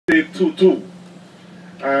2.2.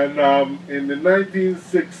 And in the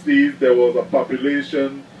 1960s, there was a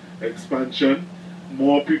population expansion.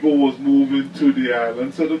 More people was moving to the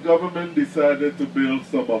island, so the government decided to build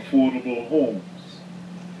some affordable homes.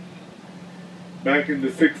 Back in the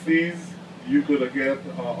 60s, you could get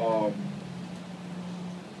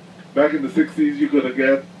back in the 60s, you could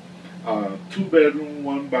get a 2-bedroom,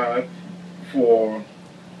 1-bath for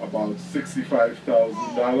about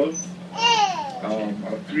 $65,000. A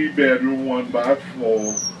 3-bedroom, 1-bath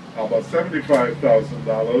for about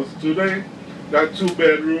 $75,000. Today, that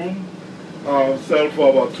 2-bedroom sell for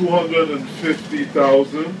about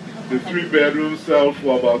 $250,000. The 3-bedroom sell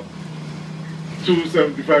for about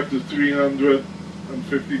 $275,000 to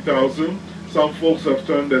 $350,000. Some folks have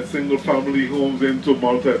turned their single-family homes into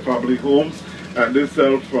multi-family homes, and they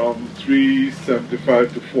sell from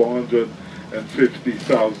 $375,000 to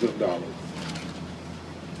 $450,000.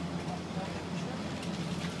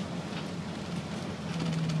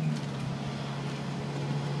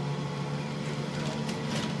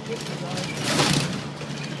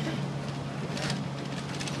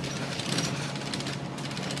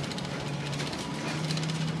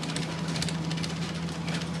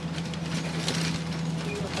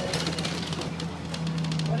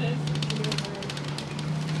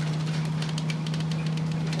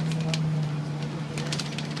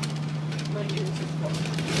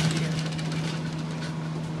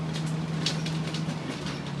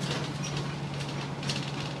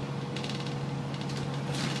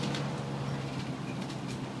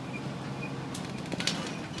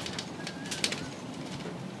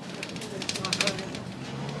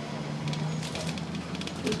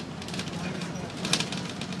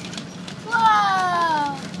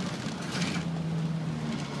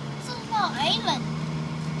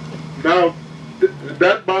 Now,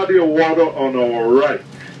 that body of water on our right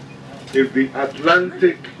is the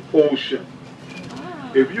Atlantic Ocean.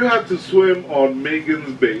 If you had to swim on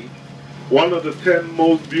Magens Bay, one of the 10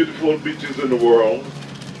 most beautiful beaches in the world,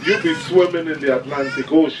 you'd be swimming in the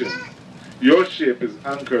Atlantic Ocean. Your ship is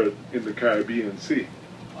anchored in the Caribbean Sea.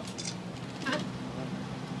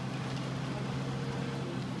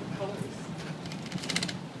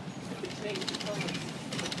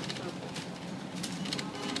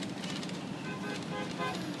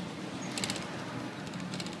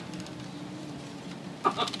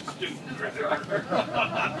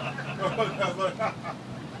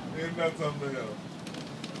 Isn't that something else?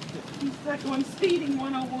 He's like on speeding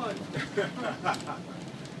 101.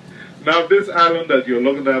 Now this island that you're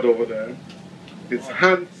looking at over there is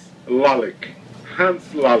Hans Lalik.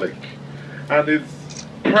 Hans Lalik. And it's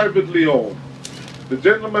privately owned. The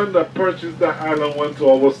gentleman that purchased that island went to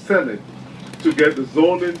our Senate to get the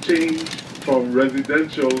zoning change from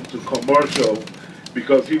residential to commercial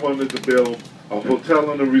because he wanted to build a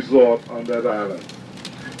hotel and a resort on that island.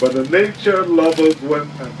 But the nature lovers went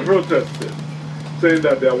and protested, saying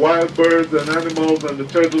that there are wild birds and animals and the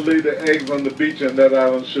turtle lay the eggs on the beach and that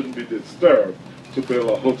island shouldn't be disturbed to build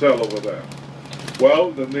a hotel over there.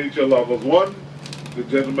 Well, the nature lovers won. The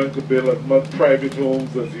gentleman could build as much private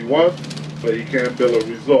homes as he wants, but he can't build a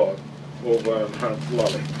resort over in Hans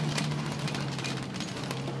Lalik.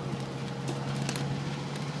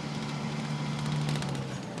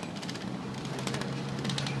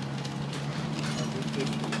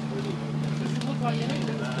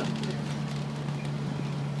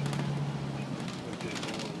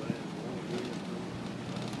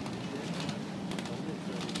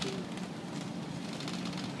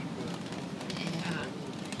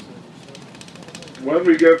 When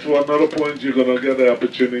we get to another point, you're going to get the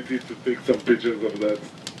opportunity to take some pictures of that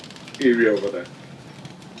area over there. I was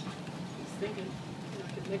thinking I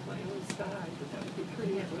could make my own sky, but that would be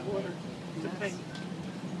pretty at the water to paint.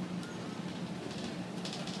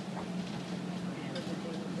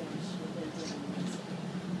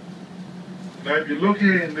 Now if you look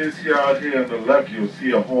here in this yard here on the left, you'll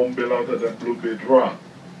see a home built out of that blue bit rock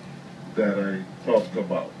that I talked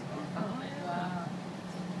about.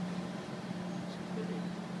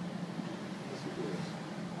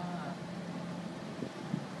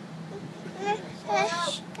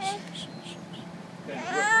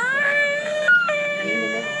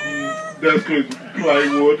 That's good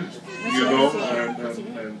plywood, you know,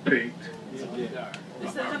 and paint.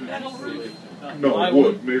 Is that a metal roof? No,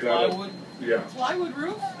 wood made out of, yeah. Plywood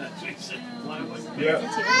roof? Yeah.